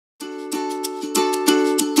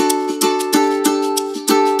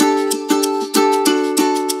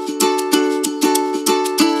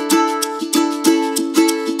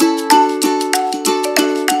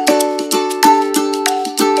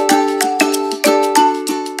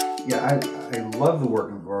I love the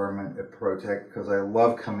work environment at ProTec because I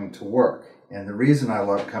love coming to work. And the reason I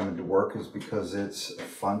love coming to work is because it's a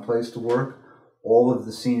fun place to work. All of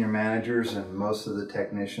the senior managers and most of the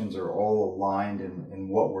technicians are all aligned in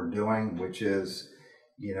what we're doing, which is,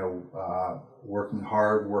 working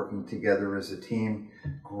hard, working together as a team,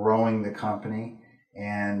 growing the company,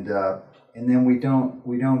 and then we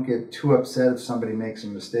don't get too upset if somebody makes a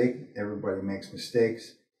mistake. Everybody makes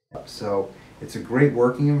mistakes, so it's a great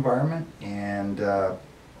working environment, and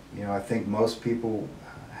I think most people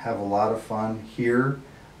have a lot of fun here,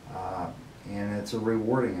 and it's a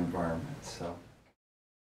rewarding environment. So.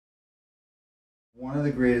 One of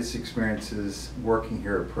the greatest experiences working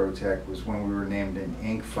here at ProTec was when we were named an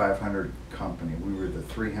Inc. 500 company. We were the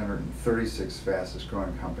 336th fastest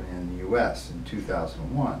growing company in the US in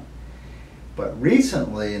 2001. But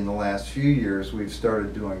recently, in the last few years, we've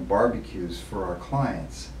started doing barbecues for our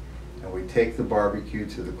clients. And we take the barbecue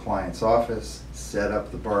to the client's office, set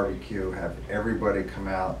up the barbecue, have everybody come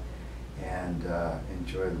out and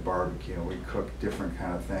enjoy the barbecue. We cook different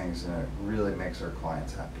kind of things, and it really makes our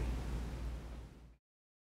clients happy.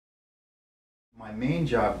 My main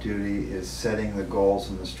job duty is setting the goals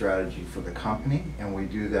and the strategy for the company, and we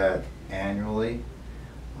do that annually,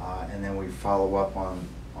 and then we follow up on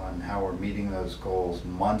how we're meeting those goals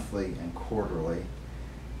monthly and quarterly,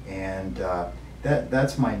 and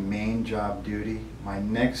that's my main job duty. My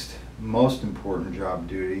next most important job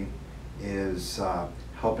duty is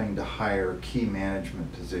helping to hire key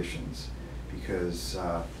management positions, because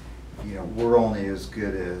we're only as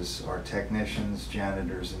good as our technicians,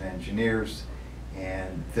 janitors, and engineers,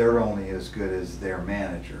 and they're only as good as their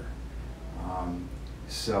manager.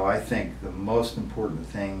 So I think the most important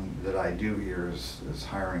thing that I do here is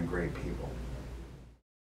hiring great people.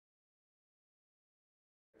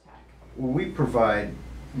 Well, we provide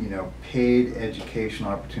paid education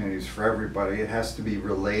opportunities for everybody. It has to be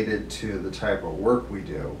related to the type of work we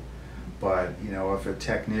do. But if a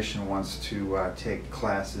technician wants to take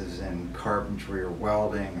classes in carpentry or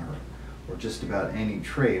welding or just about any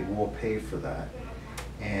trade, we'll pay for that.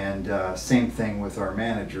 And same thing with our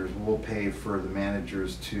managers. We'll pay for the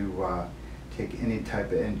managers to take any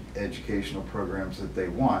type of educational programs that they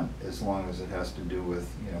want, as long as it has to do with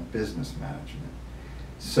business management.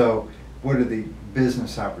 So what are the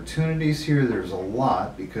business opportunities here? There's a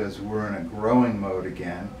lot, because we're in a growing mode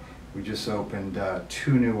again. We just opened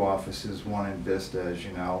 2 new offices, one in Vista, as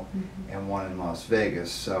you know, and one in Las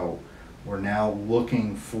Vegas. So we're now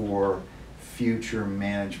looking for future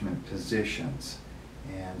management positions.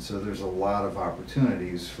 And so there's a lot of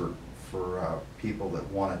opportunities for people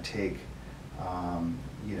that want to take,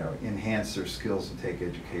 enhance their skills and take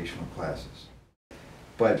educational classes.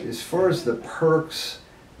 But as far as the perks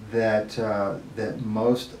that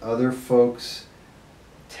most other folks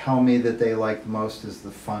tell me that they like most, is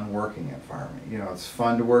the fun working environment. It's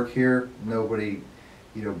fun to work here. Nobody,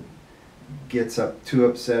 gets too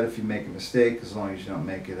upset if you make a mistake, as long as you don't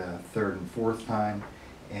make it a 3rd and 4th time.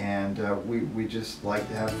 And we just like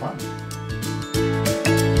to have fun.